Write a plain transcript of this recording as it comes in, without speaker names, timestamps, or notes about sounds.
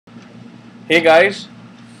Hey guys,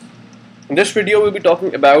 in this video we'll be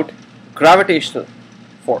talking about gravitational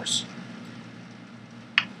force,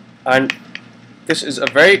 and this is a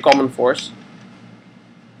very common force.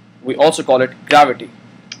 We also call it gravity,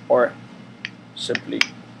 or simply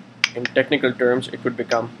in technical terms it would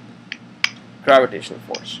become gravitational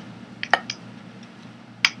force.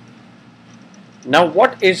 Now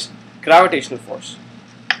what is gravitational force?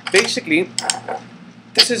 Basically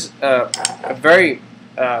this is a very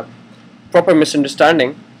proper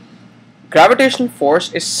misunderstanding. Gravitational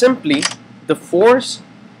force is simply the force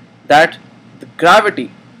that the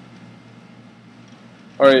gravity,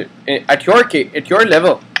 or at your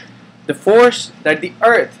level, the force that the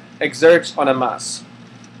earth exerts on a mass.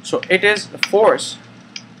 So it is the force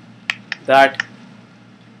that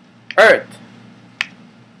earth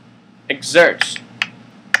exerts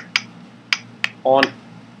on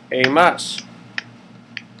a mass.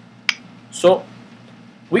 So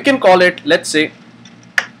we can call it, let's say,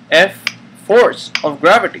 F force of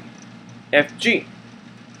gravity, Fg.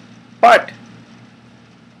 But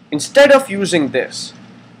instead of using this,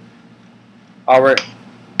 our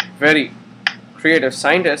very creative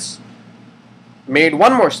scientists made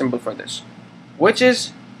one more symbol for this, which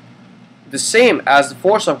is the same as the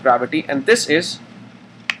force of gravity, and this is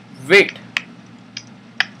weight.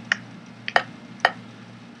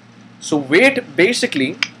 So weight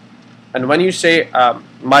basically, and when you say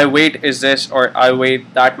my weight is this, or I weigh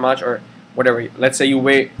that much, or whatever, let's say you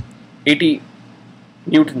weigh 80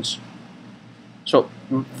 newtons. So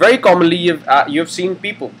very commonly you've seen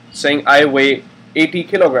people saying I weigh 80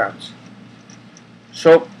 kilograms.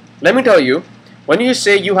 So let me tell you, when you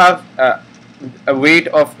say you have a weight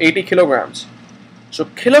of 80 kilograms, so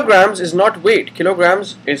kilograms is not weight.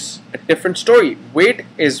 Kilograms is a different story. Weight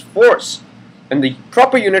is force, and the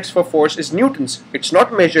proper units for force is newtons. It's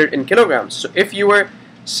not measured in kilograms. So if you were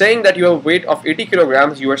saying that you have a weight of 80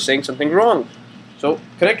 kilograms, you are saying something wrong. So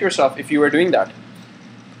correct yourself if you are doing that.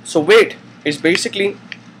 So weight is basically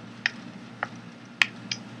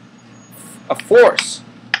a force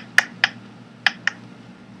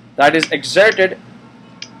that is exerted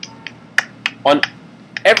on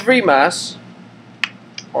every mass,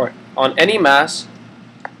 or on any mass,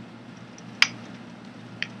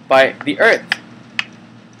 by the earth.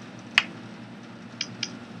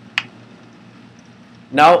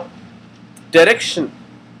 Now direction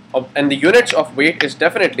of, and the units of weight is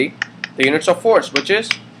definitely the units of force, which is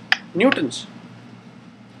newtons.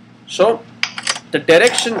 So the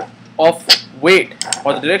direction of weight,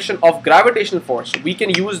 or the direction of gravitational force, we can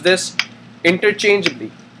use this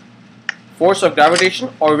interchangeably. Force of gravitation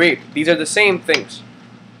or weight, these are the same things.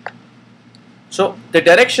 So the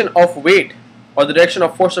direction of weight, or the direction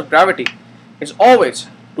of force of gravity, is always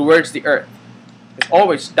towards the earth. It's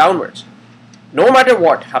always downwards. No matter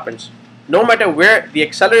what happens, no matter where the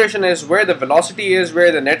acceleration is, where the velocity is, where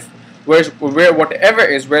the net, where whatever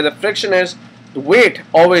is, where the friction is, the weight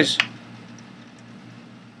always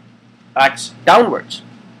acts downwards.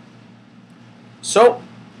 So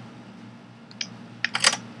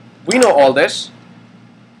we know all this.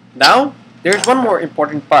 Now there's one more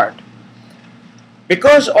important part.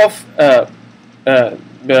 Because of the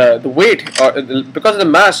weight, or because of the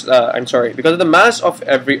mass, because of the mass of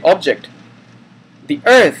every object, the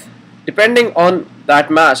earth, depending on that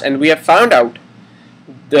mass, and we have found out,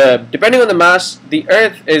 depending on the mass, the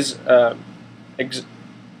earth is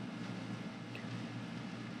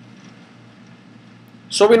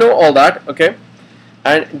so we know all that, okay?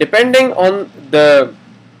 And depending on the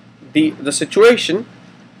situation,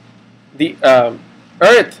 the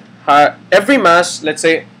earth, every mass, let's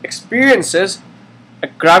say, experiences a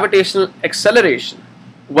gravitational acceleration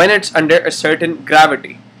when it's under a certain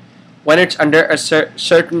gravity, when it's under a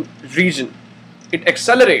certain region. It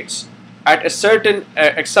accelerates at a certain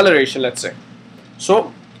acceleration, let's say.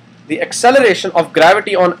 So the acceleration of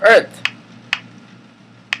gravity on earth,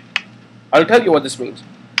 I'll tell you what this means.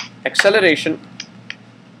 Acceleration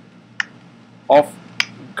of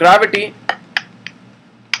gravity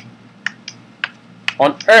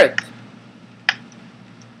on earth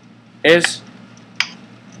is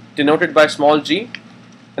denoted by small g,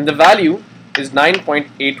 and the value is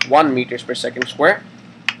 9.81 meters per second square,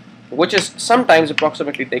 which is sometimes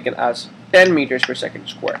approximately taken as 10 meters per second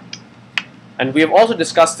square. And we have also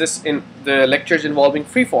discussed this in the lectures involving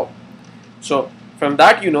free fall. So from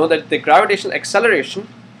that you know that the gravitational acceleration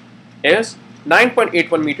is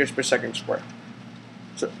 9.81 meters per second square.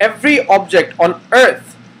 So every object on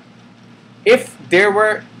earth, if there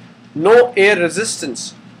were no air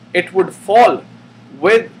resistance, it would fall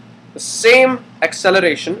with the same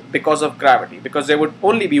acceleration because of gravity, because there would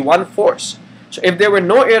only be one force. So if there were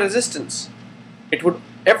no air resistance,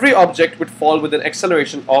 every object would fall with an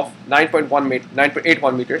acceleration of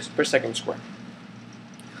 9.81 meters per second square,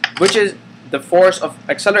 which is the force of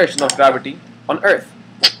acceleration of gravity on Earth.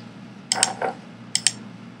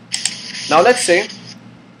 Now let's say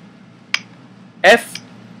F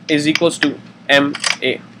is equals to ma,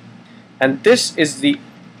 and this is the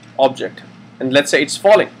object, and let's say it's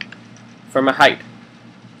falling from a height.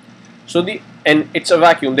 So and it's a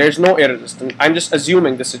vacuum, there's no air resistance. I'm just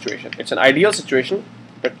assuming this situation. It's an ideal situation,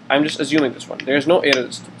 but I'm just assuming this one. There's no air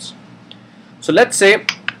resistance. So let's say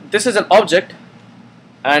this is an object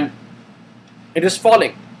and it is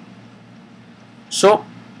falling. So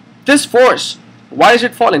this force, why is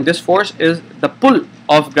it falling? This force is the pull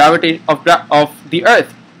of gravity of the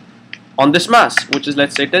Earth on this mass, which is,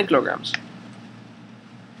 let's say, 10 kilograms.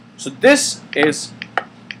 So this is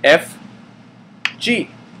Fg,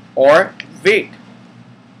 or weight.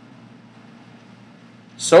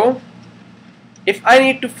 So if I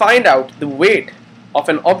need to find out the weight of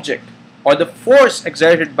an object or the force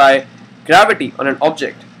exerted by gravity on an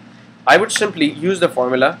object, I would simply use the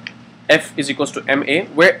formula F is equals to ma,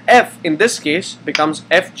 where F in this case becomes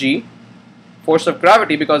Fg, force of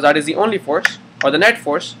gravity, because that is the only force, or the net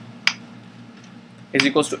force, is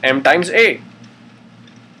equals to m times a.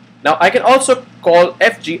 Now I can also call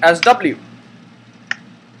Fg as W.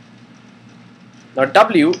 Now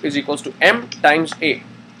W is equals to m times a,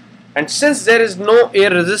 and since there is no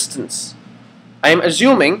air resistance, I am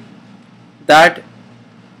assuming that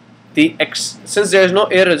since there is no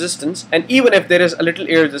air resistance, and even if there is a little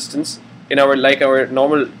air resistance in our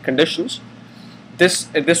normal conditions, this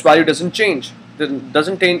value doesn't change.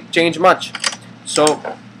 Change much. So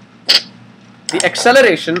the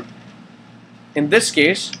acceleration in this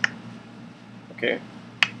case, the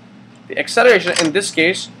acceleration in this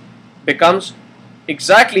case becomes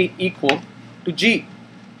exactly equal to g,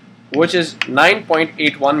 which is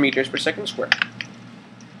 9.81 meters per second square.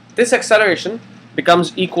 This acceleration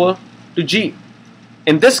becomes equal to g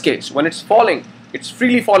in this case when it's falling, it's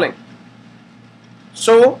freely falling.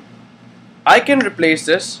 So I can replace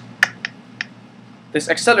this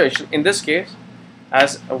acceleration in this case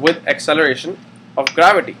as with acceleration of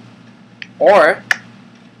gravity, or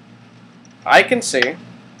I can say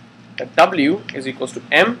that W is equals to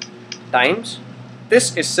m times,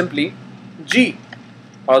 this is simply g,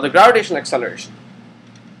 or the gravitational acceleration.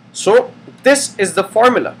 So this is the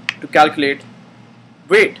formula to calculate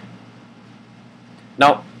weight.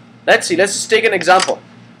 Now let's just take an example.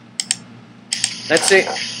 Let's say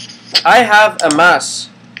I have a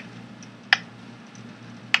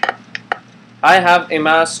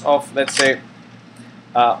mass of, let's say,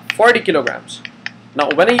 40 kilograms. Now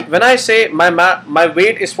when I say my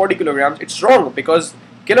weight is 40 kilograms, it's wrong, because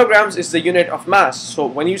kilograms is the unit of mass. So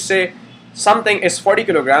when you say something is 40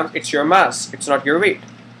 kilograms, it's your mass, it's not your weight.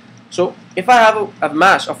 So if I have a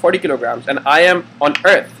mass of 40 kilograms and I am on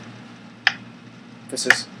Earth, this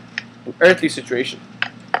is an earthly situation.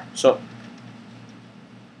 So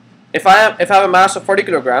if I have a mass of 40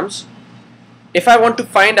 kilograms, if I want to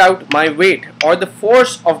find out my weight or the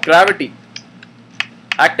force of gravity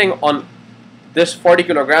acting on this 40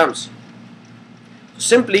 kilograms,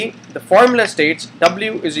 simply the formula states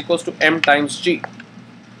W is equals to m times g,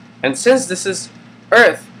 and since this is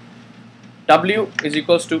Earth, W is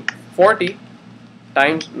equals to 40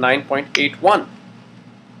 times 9.81.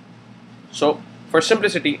 So for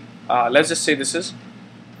simplicity, let's just say this is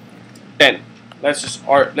 10. Let's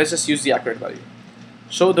just use the accurate value.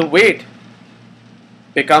 So the weight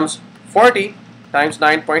becomes 40 times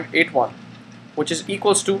 9.81, which is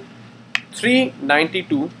equals to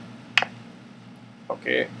 392.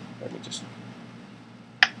 Okay, let me just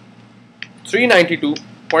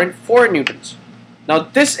 392.4 newtons. Now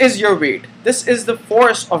this is your weight. This is the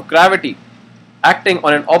force of gravity acting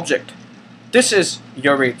on an object. This is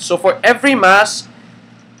your weight. So for every mass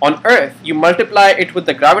on Earth, you multiply it with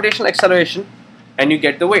the gravitational acceleration and you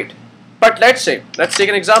get the weight. But let's take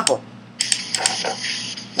an example.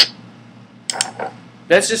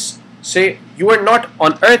 Let's just say you are not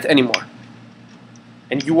on Earth anymore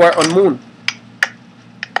and you are on Moon,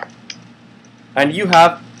 and you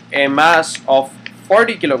have a mass of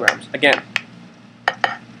 40 kilograms again,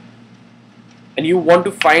 and you want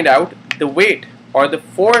to find out the weight or the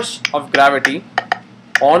force of gravity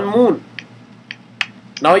on Moon.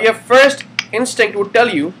 Now your first instinct would tell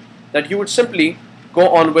you that you would simply go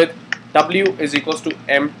on with W is equals to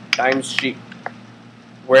m times g,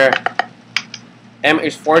 where m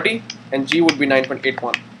is 40 and g would be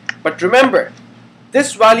 9.81. But remember,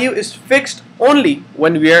 this value is fixed only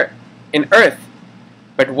when we are in Earth,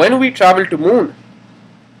 but when we travel to Moon,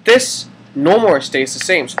 this no more stays the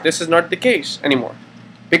same. So this is not the case anymore,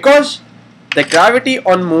 because the gravity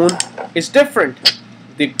on moon is different.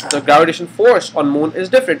 The gravitational force on moon is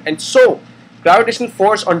different, and so gravitational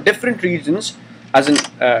force on different regions, as in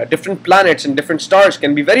different planets and different stars,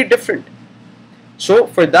 can be very different. So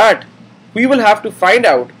for that, we will have to find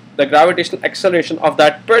out the gravitational acceleration of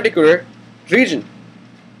that particular region.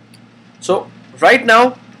 So right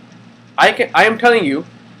now, I am telling you,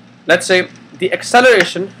 let's say the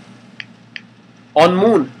acceleration on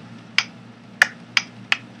moon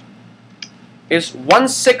is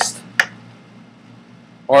 1/6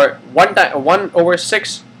 or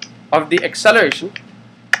 1/6 of the acceleration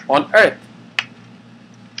on Earth.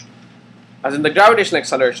 As in, the gravitational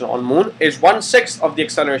acceleration on moon is 1/6 of the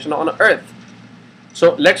acceleration on Earth.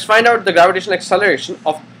 So let's find out the gravitational acceleration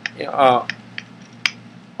of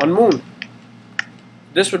on moon.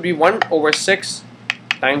 This would be 1/6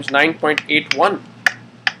 times 9.81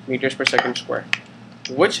 meters per second square,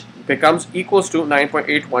 which becomes equals to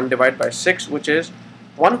 9.81 divided by 6, which is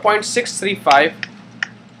 1.635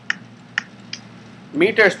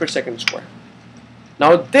 meters per second square.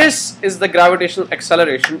 Now this is the gravitational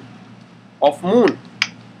acceleration of moon,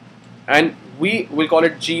 and we will call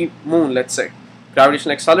it G moon, let's say,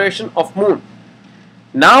 gravitational acceleration of moon.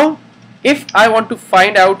 Now if I want to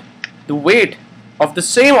find out the weight of the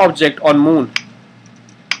same object on moon,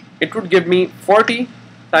 it would give me 40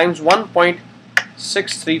 times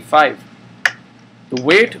 1.635. The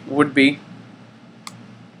weight would be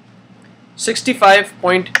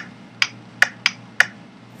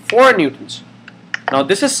 65.4 newtons. Now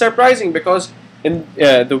this is surprising, because in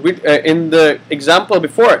the example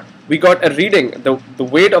before, we got a reading, the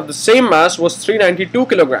weight of the same mass was 392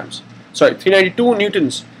 kilograms, sorry, 392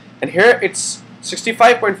 newtons, and here it's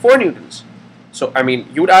 65.4 newtons. So I mean,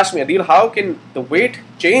 you would ask me, Adil, how can the weight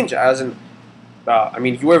change? As in, I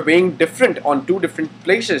mean, you are weighing different on two different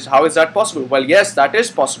places. How is that possible? Well, yes, that is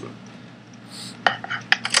possible.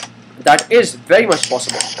 That is very much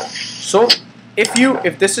possible. So if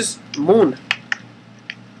this is moon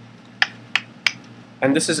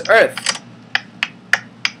and this is Earth,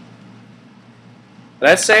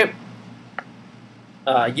 let's say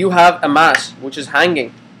you have a mass which is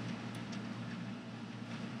hanging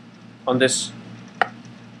on this,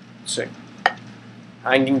 say,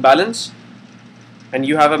 hanging balance, and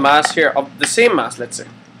you have a mass here of the same mass, let's say.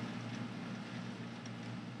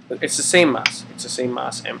 It's the same mass. It's the same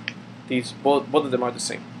mass m. These both of them are the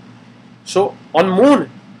same. So on moon,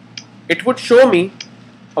 it would show me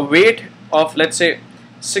a weight of, let's say,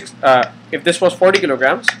 if this was 40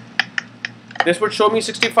 kilograms, this would show me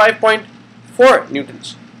 65.4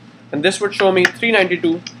 newtons, and this would show me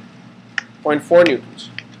 392.4 newtons.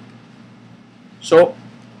 So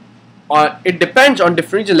it depends on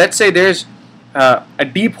different regions. Let's say there's a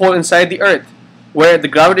deep hole inside the Earth, where the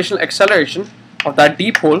gravitational acceleration of that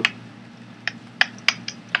deep hole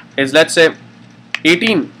is, let's say,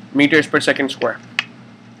 18 meters per second square.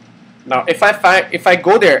 Now if I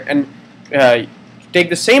go there and take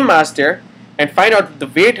the same mass there and find out the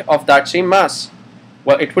weight of that same mass,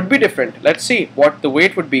 well, it would be different. Let's see what the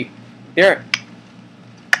weight would be there.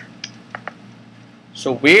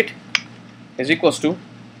 So weight is equals to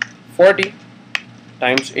 40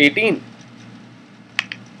 times 18.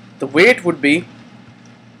 The weight would be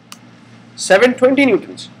 720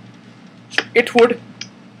 newtons. So it would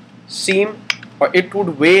seem, or it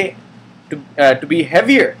would weigh to be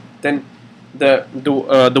heavier than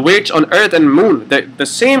the weights on Earth and Moon, the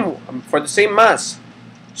same for the same mass.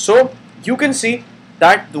 So you can see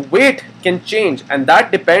that the weight can change, and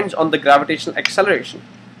that depends on the gravitational acceleration.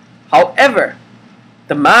 However,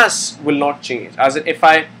 the mass will not change. As in, if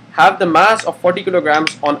I have the mass of 40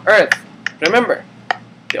 kilograms on Earth, remember,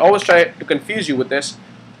 they always try to confuse you with this.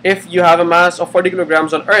 If you have a mass of 40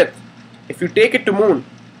 kilograms on Earth, if you take it to Moon,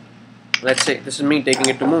 let's say this is me taking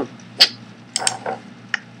it to Moon.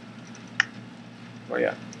 Oh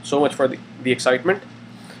yeah, so much for the excitement.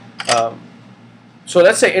 So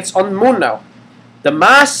let's say it's on Moon now. The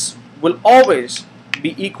mass will always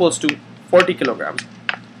be equals to 40 kilograms.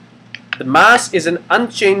 The mass is an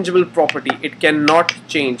unchangeable property. It cannot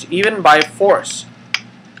change, even by force.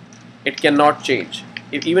 It cannot change.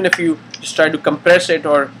 Even if you just try to compress it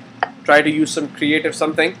or try to use some creative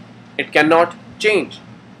something, it cannot change.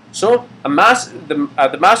 So the mass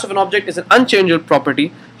of an object is an unchangeable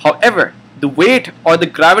property. However, the weight or the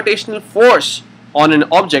gravitational force on an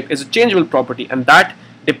object is a changeable property, and that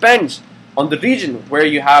depends on the region where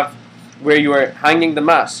you are hanging the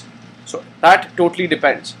mass. So that totally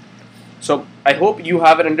depends. So I hope you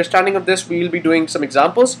have an understanding of this. We will be doing some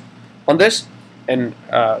examples on this, and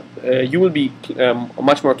you will be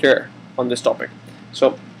much more clear on on this topic.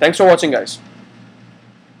 So thanks for watching, guys.